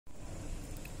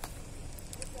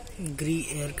Gree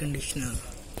Air Conditioner.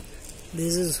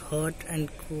 This is hot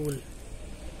and cool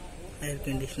air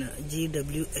conditioner,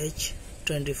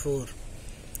 GWH-24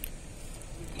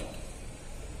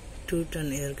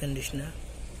 2-ton air conditioner.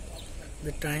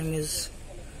 The time is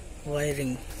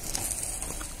wiring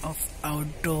of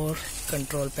outdoor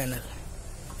control panel.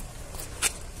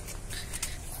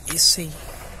 AC,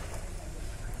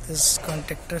 this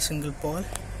contactor single pole,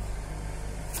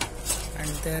 and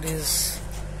there is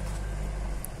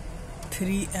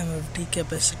 3 MFD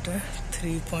capacitor,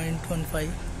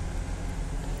 3.15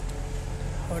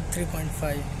 or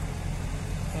 3.5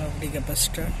 MFD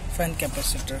capacitor, fan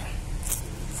capacitor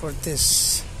for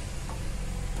this,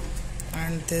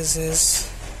 and this is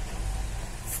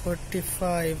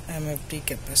 45 MFD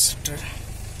capacitor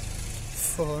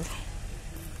for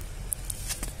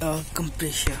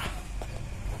compressor.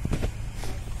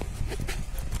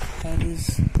 Here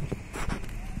is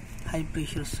high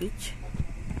pressure switch,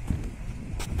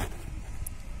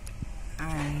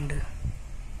 and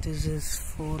this is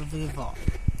 4-way valve.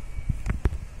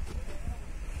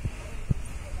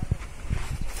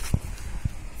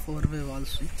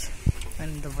 Switch,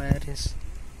 and the wire is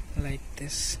like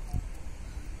this,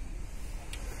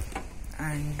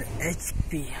 and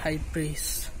HP high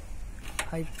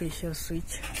pressure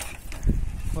switch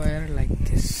wire like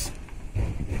this.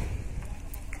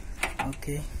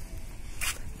 Okay,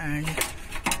 and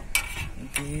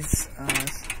these are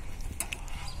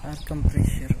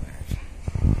compressor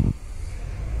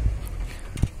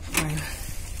wire,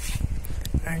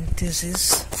 and this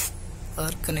is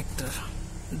our connector.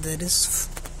 There is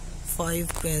 5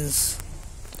 pins.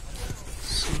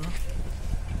 So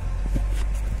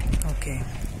okay,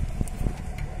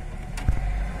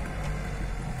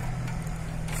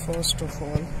 first of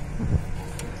all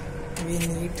we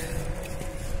need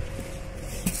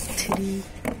 3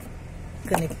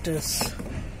 connectors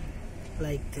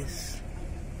like this,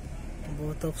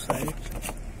 both of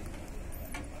sides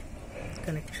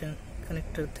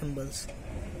connector thimbles.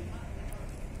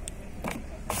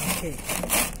 Okay,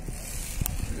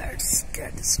 let's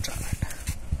get started.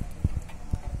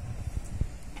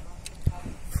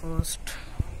 First,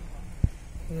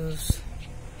 use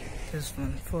this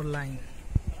one for line.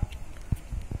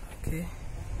 Okay,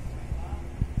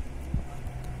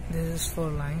 this is for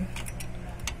line.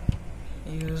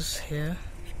 Use here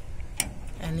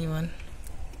any one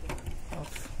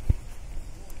of,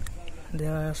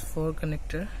 there are 4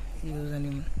 connector, use any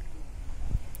one,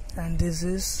 and this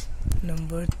is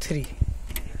number 3.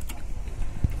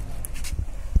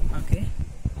 Okay,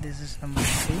 this is number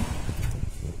 3,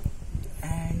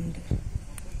 and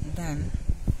then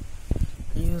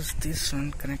use this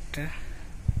one connector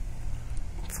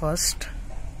first,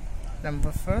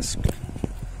 number first,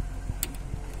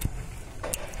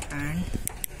 and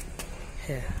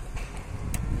here.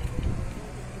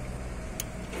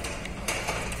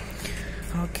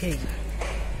 Okay,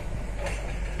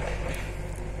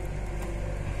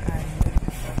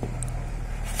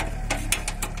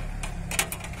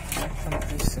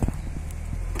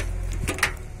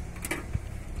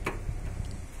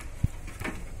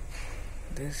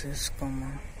 this is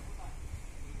common.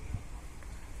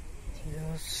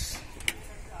 Use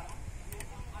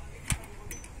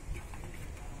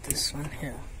this one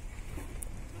here,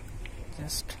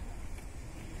 just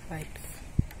right.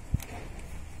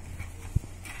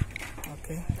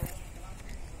 Okay,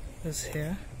 this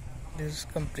here, this is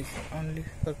compressor, only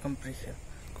for compressor,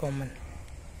 common.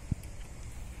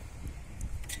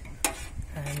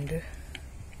 And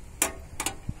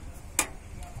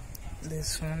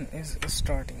this one is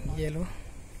starting yellow,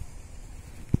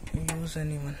 use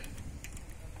any one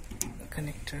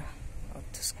connector of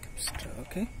this capacitor.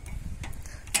 Okay,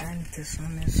 and this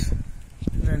one is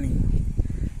running,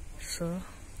 so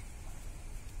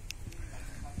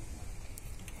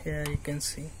here you can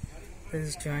see there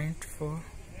is joint for,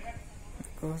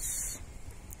 because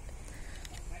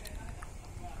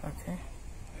okay,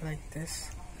 like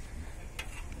this,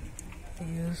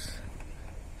 use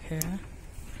here,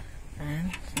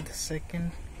 and the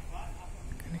second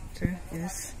connector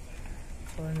is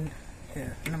for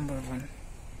here, number 1.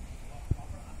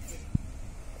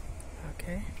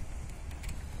 Okay,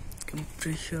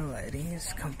 compressor wiring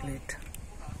is complete,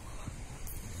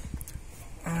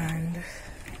 and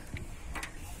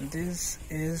this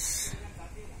is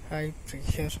high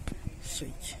pressure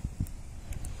switch.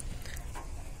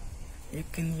 You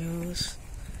can use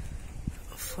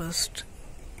first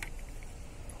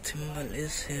thimble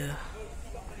is here,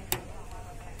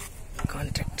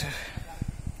 contactor.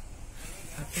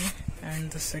 Okay,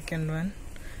 and the second one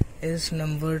is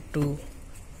number 2,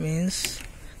 means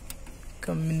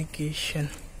communication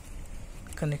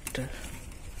connector.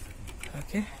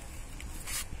 Okay,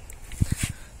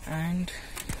 and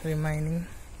remaining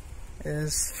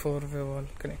is 4-way wall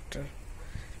connector.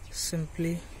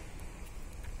 Simply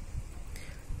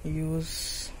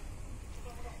use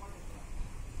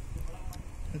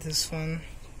this one,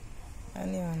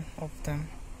 any one of them.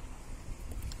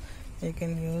 You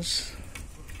can use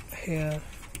here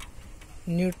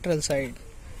neutral side,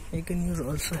 you can use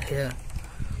also here,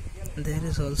 there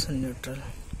is also neutral.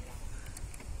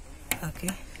 Okay,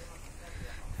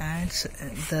 and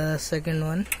the second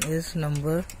one is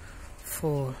number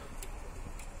 4.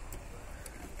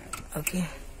 Okay,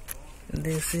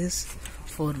 this is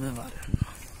 4-way wall,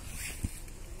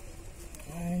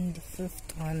 and the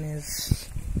fifth one is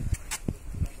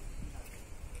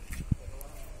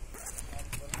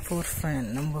for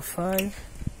fan, number 5.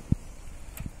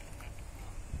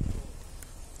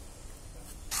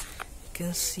 You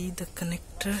can see the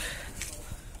connector,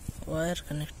 wire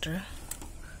connector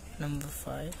number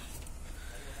 5,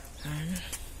 and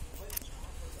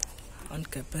on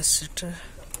capacitor,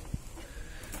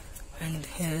 and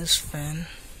here is fan.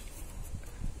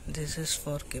 This is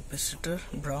for capacitor,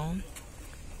 brown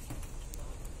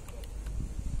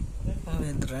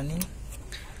with running.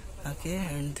 Okay,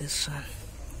 and this one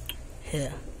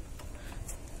here.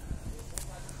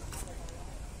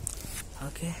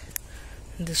 Okay,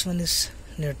 this one is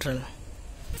neutral,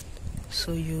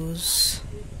 so use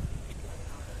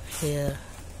here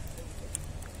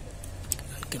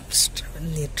capacitor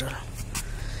neutral.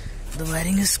 The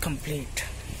wiring is complete.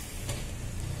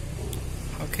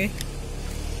 Okay,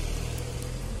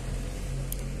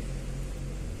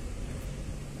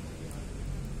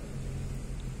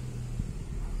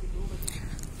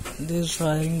 this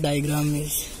wiring diagram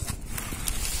is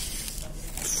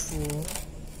for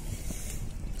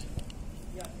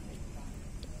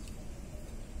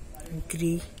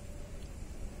Gree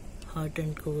hot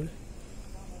and cold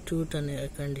 2-ton air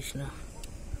conditioner.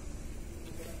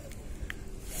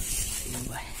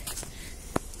 Bye.